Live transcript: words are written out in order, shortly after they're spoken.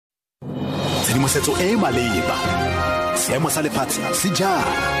tshedimosetso e maleba seemo sa lefatshe se jang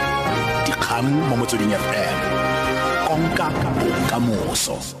dikgang mo Motsweding FM konka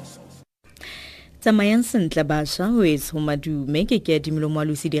bokamoso Tsamayang sentle basha ho etso madume ke Kea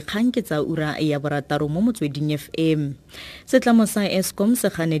Moalusi dikgang ke tsa ura ya borataro mo Motsweding FM. Setlamo sa Eskom se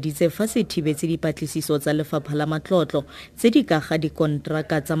ganeditse fa se thibetse dipatlisiso tsa lefapha la matlotlo tse di ka ga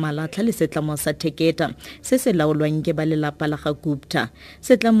dikontraka tsa malatlha le setlamo sa Tegeta se se laolwang ke balepala ga Gupta.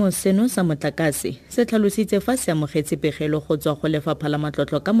 Setlamo seno sa motlakase se tlhalositse fa se amogetse pegelo go tswa go lefapha la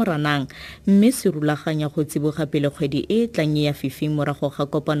matlotlo ka moranang mme se rulaganya go tsiboga pele kgwedi e tlang ya fifing morago ga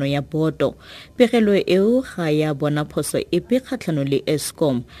kopano ya boto. Pegelo eo ga ya bona phoso epe kgatlhano le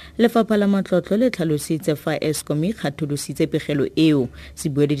Eskom. Lefapha la matlotlo le tlhalositse fa Eskom e kgatholositse pegelo eo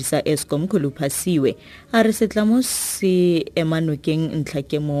sebueledi sa Eskom Khuluphasiwe a re setlamo se emanokeng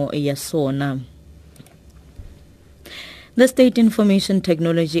ntlhakemo ya sona. The State Information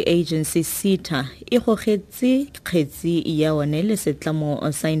Technology Agency SITA e gogetse kgetsi ya one le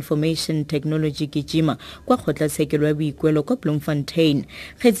setlamo sa Information Technology Gijima kwa kgotlatshekelo ya boikuelo kwa Bloemfontein.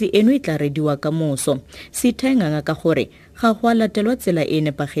 Kgetsi eno e tla rediwa ka moso. SITA e nganga ka gore ga go latelwa tsela e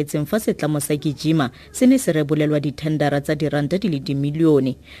nepagetseng fa setlamo sa Gijima se ne se rebolelwa dithendara tsa diranta di le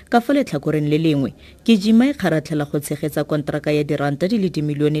dimilione. Ka fa letlhakoreng le lengwe, Gijima e kgaratlhela go tshegetsa kontraka ya diranta di le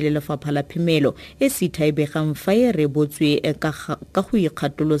dimilione le lefapha la phemelo e SITA e begang fa e rebotswe ka go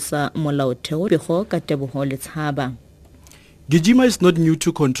ikgatolosa molaotheo bego ka tebogo le tshaba. Gijima is not new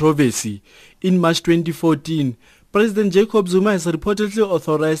to controversy. In March 2014, President Jacob Zuma has reportedly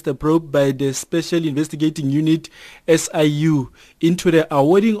authorized a probe by the Special Investigating Unit SIU into the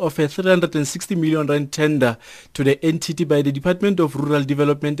awarding of a 360 million rand tender to the entity by the Department of Rural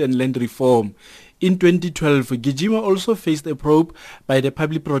Development and Land Reform. In 2012, Gijima also faced a probe by the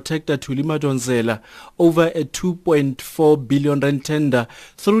Public Protector Thulima Donzela over a 2.4 billion rand tender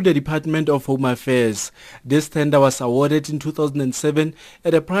through the Department of Home Affairs. This tender was awarded in 2007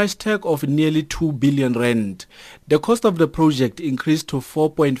 at a price tag of nearly 2 billion rand. The cost of the project increased to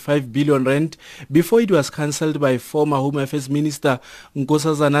 4.5 billion rand before it was cancelled by former Home Affairs Minister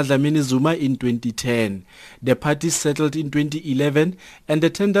Nkosazana Dlamini Zuma in 2010. The parties settled in 2011 and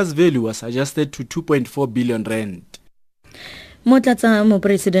the tender's value was adjusted to 2.4 billion rand. Motlatsa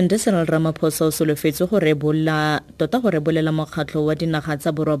Mopresidente Cyril Ramaphosa o solofetse go rebolela mokgatlho wa dinaga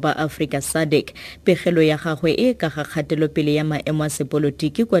tsa borwa ba Africa SADC pegelo ya gagwe e ka ga kgatelopele ya maemo a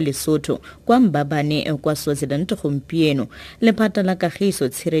sepolotiki kwa Lesotho kwa Mbabane kwa Swaziland gompieno. Lephata la kagiso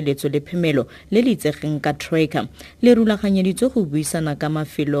tshireletso le phemelo le le itsegeng ka tracker le rulaganyeditswe go buisana ka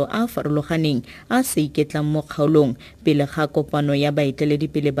mafelo a farologaneng a se iketlang mo kgaolong pele ga kopano ya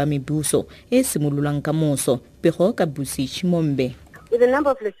baeteledipele ba mebuso e simololang ka moso. With a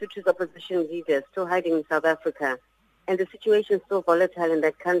number of Lesotho's opposition leaders still hiding in South Africa and the situation still volatile in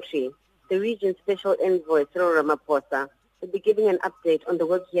that country, the region's special envoy, Cyril Ramaphosa, will be giving an update on the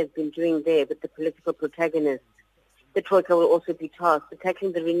work he has been doing there with the political protagonists. The Troika will also be tasked with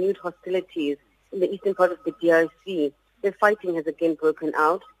tackling the renewed hostilities in the eastern part of the DRC, where fighting has again broken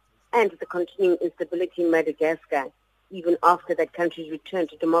out, and the continuing instability in Madagascar, even after that country's return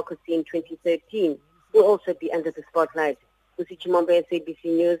to democracy in 2013. Will also be under the spotlight. Usichimombe, SABC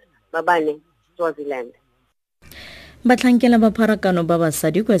News, Mbabane, Swaziland. Batlhankela ba pharakano ba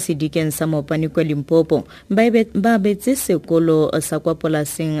basadi kwa sedikeng sa Mopani kwa Limpopo ba betse sekolo sa kwa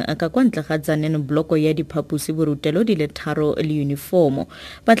polaseng ka kwa ntle ga tsaneno bloko ya diphapusi borutelo di le 3 le uniformo.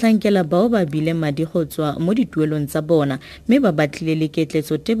 Batlhankela bao ba bile madi go tswa mo dituelong tsa bona mme ba batlile le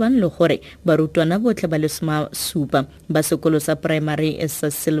ketletso tebang le gore barutwana botlhe ba le 7 ba sekolo sa primary sa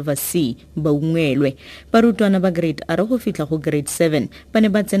Silver C ba ungwelwe. Barutwana ba grade R go fitla go grade 7 ba ne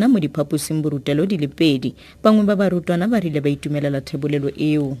ba tsena mo diphapusing borutelo di le 2. Bangwe ba barutwana ba rile ba itumelela thebolelo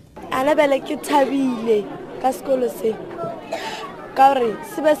eo. Ana bele ke thabile ka sekolo se ka re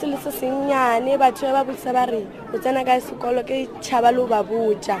se ba se le se senyane batho ba botsa ba re o tsena ka sekolo ke tshaba lo ba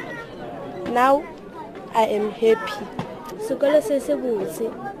botsa. Now I am happy. Sekolo se se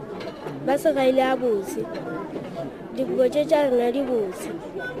botse ba se ga ile a botse diboje tsa rena di botse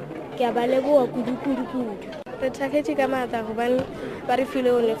ke a ba leboa kudu. Re thaketse ka mata go ban ba re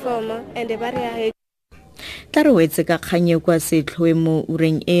file uniform and ba re Tla re wetse ka kganye kwa setlhoe mo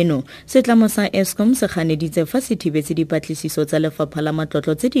ureng eno. Setlamo sa Eskom se ganeditse fa se thibetse dipatlisiso tsa lefapha la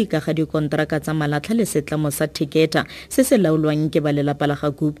matlotlo tse di ka ga dikontraka tsa malatlha le setlamo sa Tegeta se se laolwang ke balepala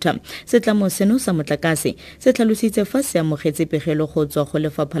ga Gupta. Setlamo seno sa motlakase se tlhalositse fa se amogetse pegelo go tswa go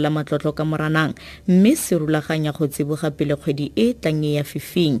lefapha la matlotlo ka moranang mme se rulaganya go tsiboga pele kgwedi e tlang ya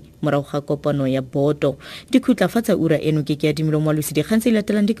fifing morago ga kopano ya boto. Dikhutlafatsa ura eno ke Kea Moalusi dikgang tse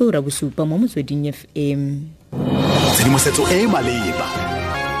latelang di ka ura bosupa mo Motsweding FM. Tshedimosetso e maleba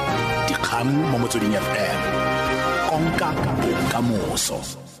Dikgang mo Motsweding FM. Konka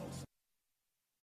bokamoso.